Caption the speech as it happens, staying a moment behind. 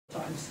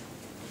times.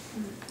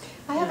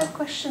 I have a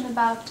question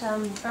about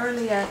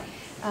earlier.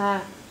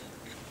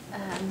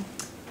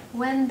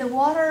 When the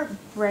water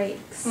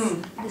breaks,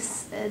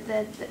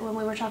 when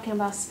we were talking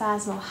about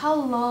spasmo, how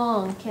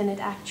long can it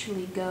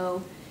actually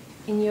go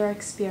in your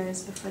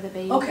experience before the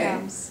baby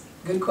comes?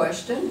 Good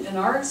question. In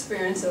our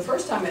experience, the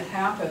first time it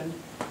happened,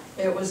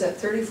 it was at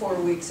 34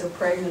 weeks of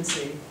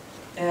pregnancy.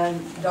 And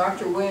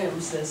Dr.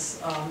 Williams,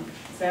 this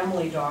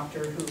family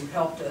doctor who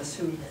helped us,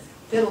 who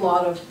did a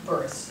lot of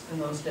births in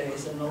those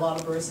days, and a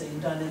lot of births being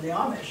done in the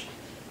Amish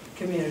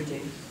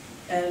community.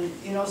 And,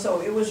 you know,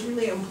 so it was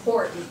really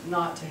important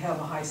not to have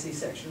a high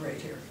C-section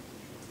rate here.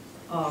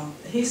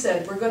 He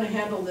said, we're going to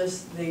handle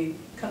this the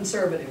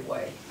conservative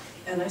way.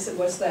 And I said,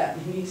 what's that?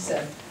 And he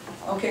said,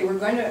 okay, we're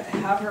going to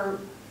have her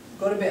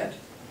go to bed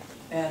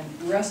and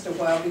rest a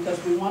while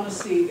because we want to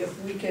see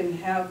if we can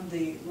have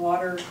the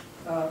water,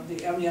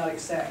 the amniotic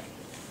sac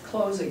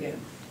close again.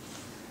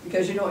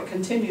 Because, you know, it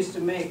continues to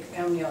make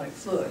amniotic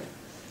fluid.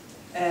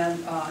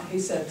 And he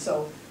said,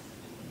 so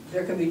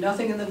there can be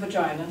nothing in the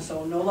vagina,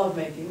 so no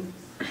lovemaking.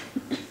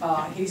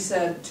 He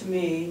said to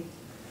me,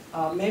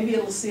 maybe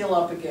it'll seal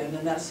up again,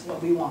 and that's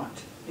what we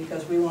want,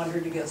 because we want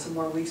her to get some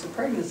more weeks of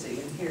pregnancy,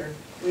 and here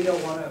we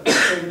don't want a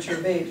premature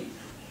baby.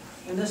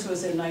 And this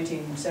was in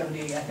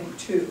 1970, I think,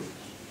 2,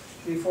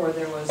 before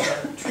there was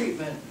a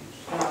treatment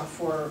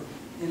for,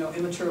 you know,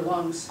 immature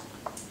lungs.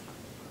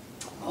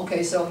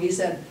 Okay, so he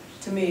said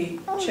to me,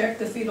 check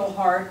the fetal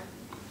heart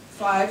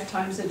 5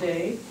 times a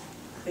day.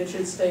 It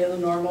should stay in the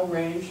normal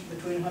range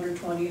between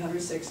 120 and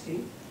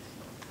 160.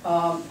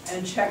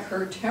 And check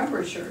her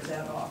temperature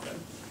that often.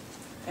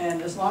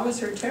 And as long as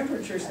her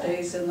temperature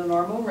stays in the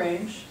normal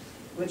range,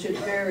 which it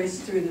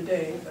varies through the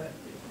day, but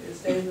it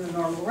stays in the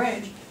normal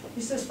range,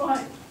 he says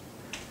fine.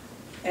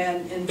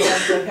 And in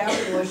fact, what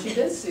happened was she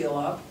did seal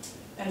up,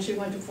 and she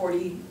went to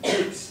 40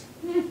 weeks.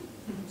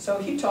 So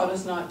he taught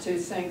us not to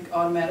think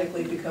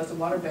automatically because the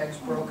water bag's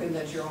broken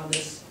that you're on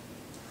this,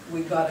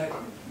 we've got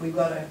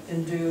to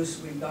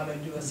induce, we've got to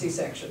do a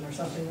C-section or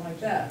something like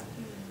that.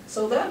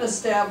 So that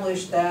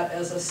established that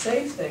as a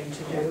safe thing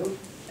to do,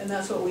 and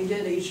that's what we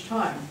did each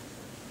time.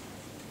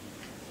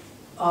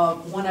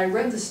 When I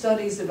read the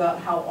studies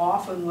about how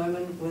often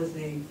women with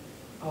the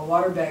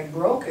water bag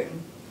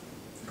broken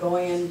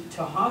going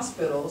into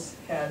hospitals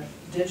had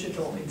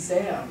digital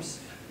exams,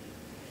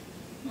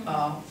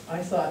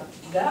 I thought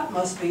that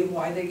must be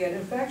why they get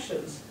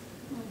infections.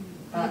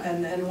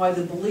 And why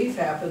the belief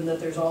happened that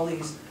there's all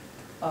these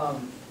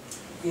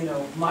you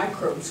know,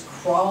 microbes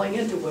crawling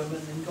into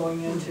women and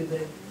going into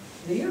the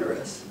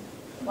uterus.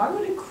 Why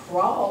would it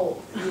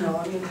crawl? You know,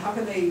 I mean, how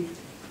can they,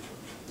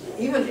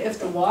 even if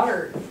the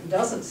water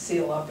doesn't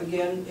seal up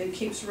again, it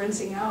keeps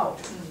rinsing out,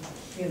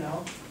 you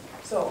know.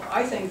 So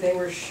I think they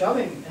were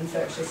shoving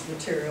infectious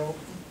material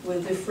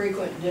with the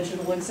frequent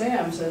digital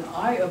exams, and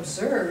I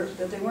observed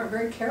that they weren't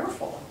very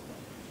careful.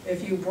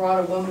 If you brought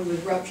a woman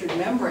with ruptured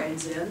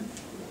membranes in,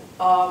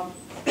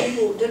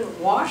 people didn't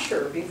wash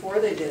her before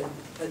they did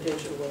a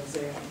digital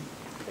exam.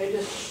 They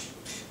just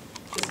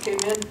came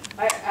in.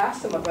 I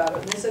asked them about it,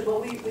 and they said,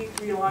 well, we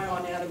rely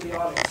on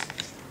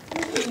antibiotics.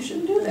 You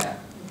shouldn't do that.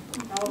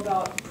 How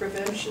about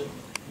prevention?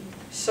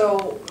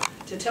 So,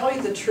 to tell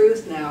you the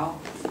truth now,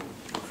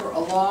 for a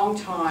long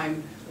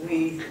time,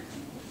 we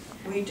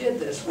did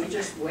this. We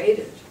just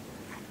waited.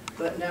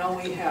 But now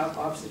we have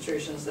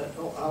obstetricians that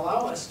will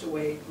allow us to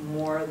wait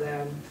more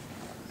than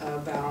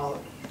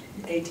about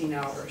 18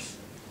 hours.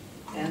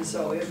 And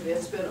so if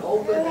it's been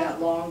open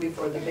that long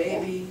before the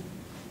baby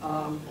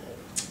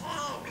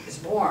is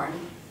born,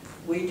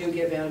 we do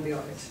give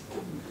antibiotics.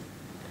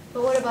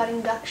 But what about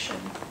induction?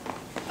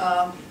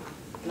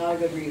 Not a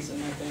good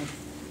reason, I think.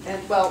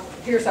 And well,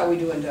 here's how we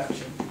do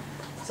induction.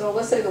 So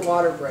let's say the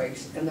water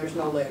breaks and there's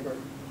no labor,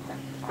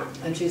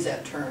 and she's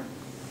at term,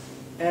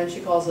 and she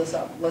calls us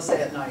up, let's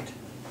say at night.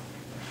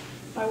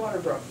 My water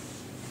broke.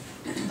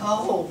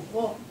 Oh,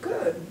 well,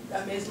 good.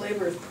 That means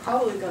labor is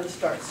probably going to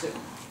start soon.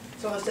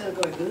 So instead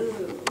of going,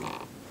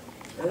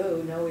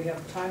 ooh, now we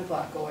have a time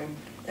clock going,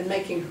 and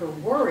making her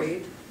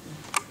worried,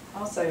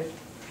 I'll say,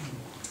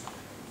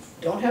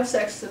 don't have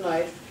sex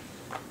tonight.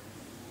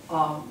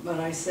 When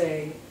I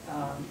say,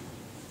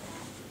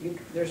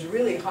 there's a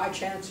really high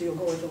chance you'll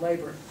go into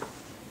labor.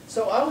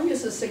 So I'll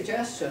use a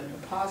suggestion,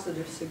 a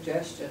positive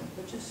suggestion,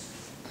 which is,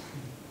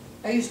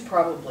 I use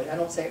probably, I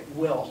don't say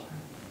will.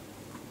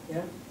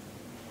 Yeah?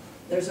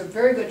 There's a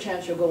very good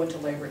chance you'll go into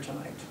labor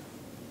tonight.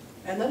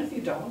 And then if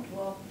you don't,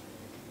 well,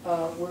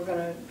 we're going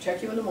to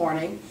check you in the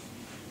morning.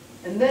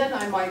 And then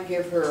I might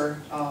give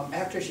her,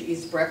 after she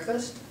eats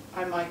breakfast,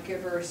 I might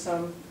give her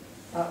some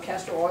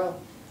castor oil.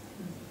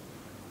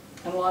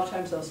 And a lot of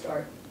times they'll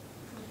start.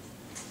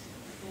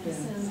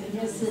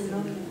 Yes.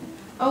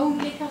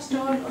 Only castor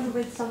oil or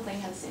with something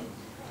else in?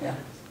 Yeah.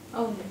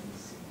 Only.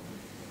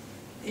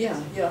 Yeah,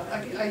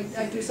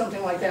 I do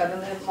something like that,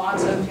 and then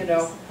lots of, you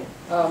know,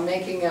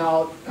 making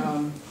out,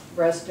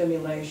 breast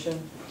stimulation.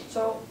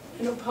 So,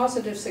 you know,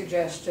 positive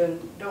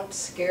suggestion, don't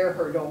scare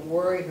her, don't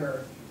worry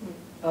her.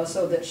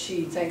 so that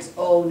she thinks,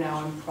 oh,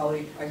 now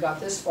I got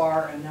this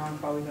far and now I'm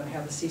probably gonna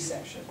have a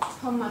C-section.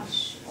 How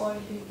much oil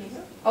do you give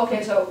her?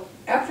 Okay, so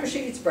after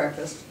she eats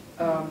breakfast,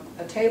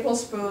 a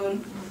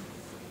tablespoon,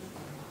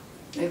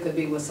 it could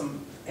be with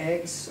some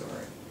eggs,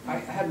 or I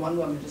had one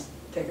woman just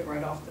take it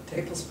right off the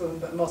tablespoon,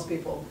 but most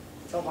people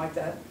don't like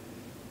that.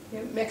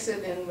 You mix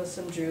it in with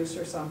some juice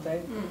or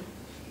something,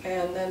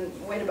 and then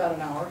wait about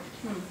an hour.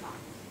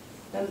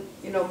 Then,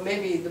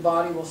 maybe the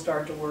body will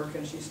start to work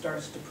and she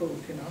starts to poop,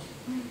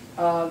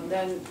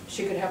 Then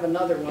she could have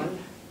another one.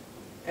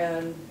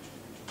 And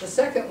the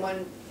second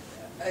one,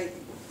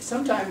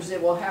 sometimes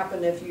it will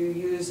happen if you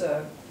use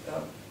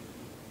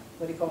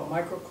what do you call it,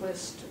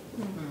 microclist?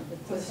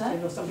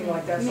 Something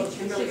like that, so it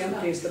really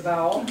empties the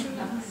bowel.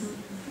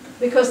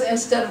 Because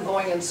instead of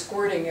going and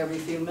squirting every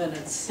few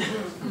minutes,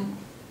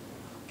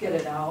 get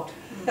it out.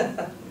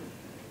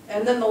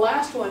 And then the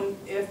last one,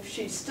 if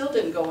she still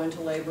didn't go into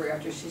labor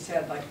after she's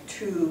had like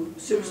 2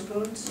 soup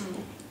spoons,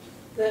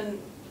 then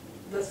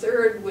the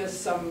third with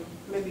some,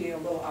 maybe a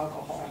little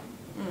alcohol.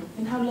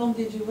 And how long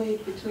did you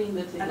wait between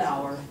the things? An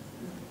hour.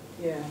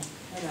 Yeah,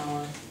 an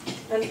hour.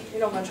 And,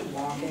 a bunch of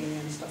walking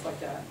and stuff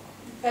like that.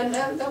 And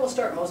that will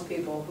start most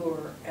people who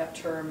are at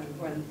term and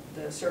when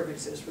the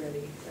cervix is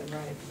ready and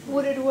ripe.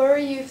 Would it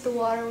worry you if the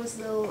water was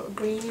a little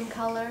green in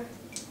color?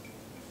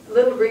 A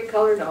little green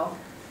color, no.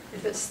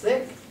 If it's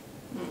thick,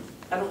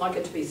 I don't like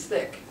it to be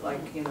thick,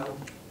 like, a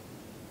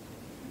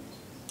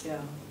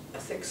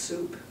thick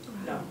soup,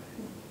 no.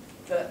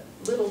 But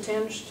little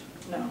tinged,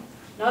 no.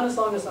 Not as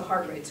long as the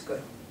heart rate's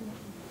good.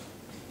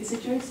 Is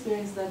it your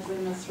experience that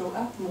women throw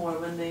up more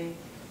when they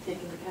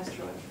take in the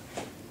castor oil?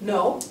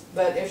 No,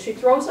 but if she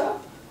throws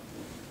up,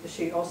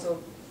 she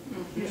also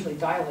usually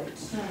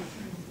dilates.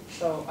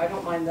 So I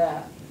don't mind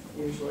that,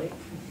 usually.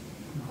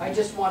 I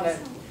just want to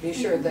be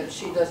sure that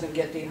she doesn't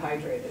get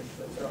dehydrated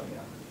with throwing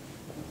up.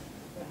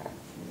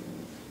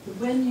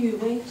 When you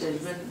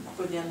waited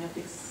for the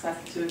amniotic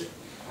sac to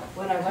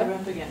run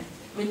again,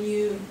 when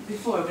you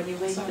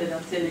waited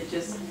until it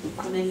just,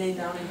 when they lay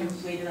down and you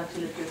waited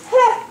until it just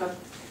got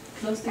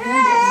closed again, the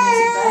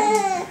amniotic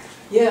bag?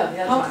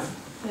 Yeah, time.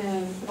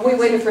 We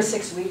waited for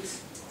 6 weeks.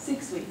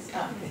 6 weeks,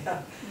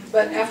 Yeah.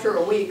 But after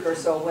a week or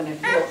so, when it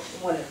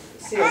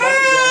sealed up again,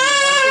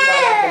 once we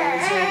got up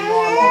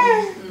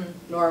and resumed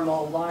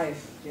normal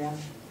life, yeah.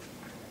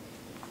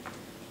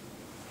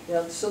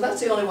 Yeah, so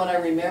that's the only one I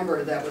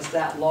remember that was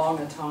that long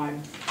a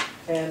time.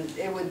 And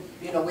it would,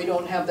 we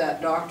don't have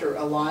that doctor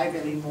alive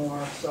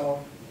anymore,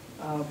 so,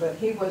 but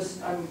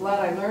I'm glad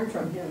I learned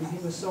from him. He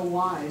was so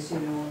wise,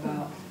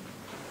 about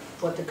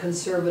what the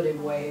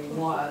conservative way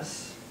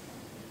was.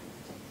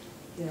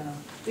 Yeah,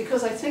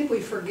 because I think we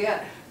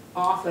forget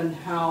often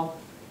how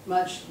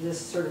much this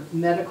sort of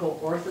medical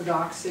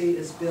orthodoxy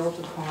is built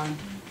upon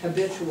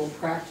habitual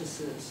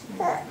practices.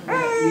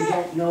 You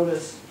don't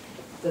notice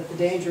that the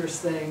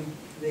dangerous thing,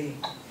 the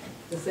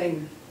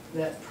thing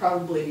that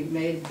probably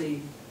made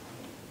the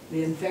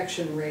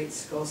infection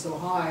rates go so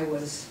high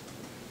was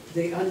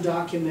the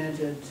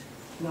undocumented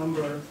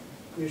number,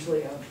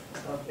 usually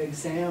of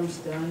exams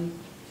done,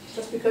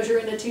 just because you're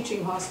in a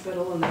teaching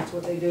hospital and that's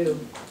what they do.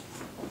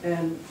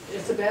 And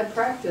it's a bad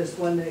practice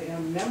when the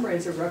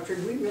membranes are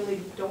ruptured. We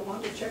really don't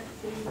want to check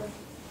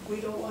we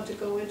don't want to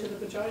go into the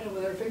vagina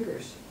with our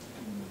fingers.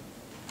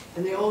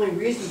 And the only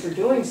reason for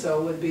doing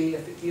so would be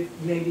if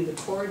maybe the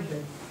cord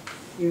had,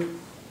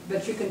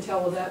 but you can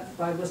tell that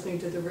by listening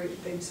to the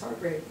baby's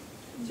heart rate.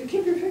 So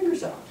keep your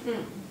fingers out.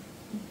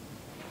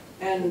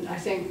 And I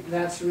think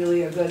that's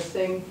really a good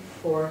thing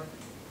for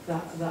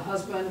the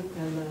husband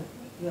and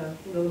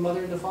the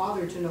mother and the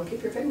father to know,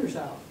 keep your fingers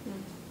out.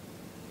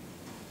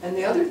 And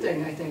the other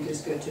thing I think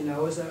is good to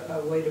know is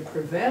a way to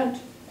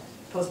prevent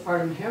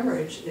postpartum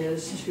hemorrhage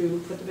is to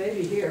put the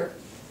baby here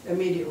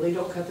immediately,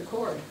 don't cut the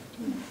cord,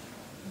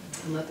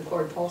 and let the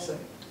cord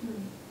pulsate.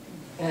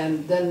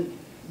 And then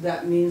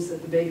that means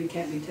that the baby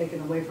can't be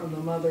taken away from the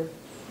mother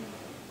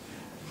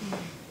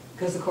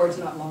because the cord's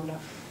not long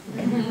enough.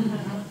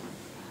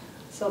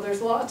 So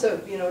there's lots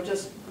of,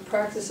 just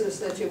practices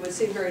that you would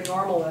see very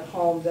normal at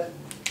home that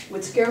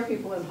would scare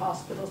people in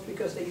hospitals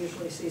because they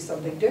usually see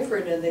something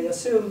different and they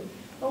assume,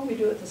 oh, we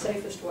do it the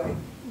safest way.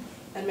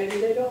 And maybe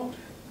they don't.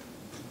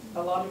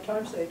 A lot of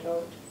times they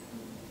don't.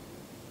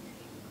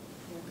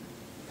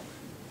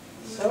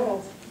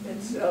 So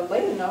it's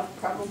late enough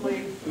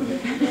probably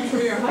For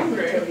you're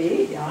hungry. to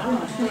eat.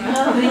 Yeah.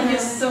 Thank you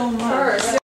so much.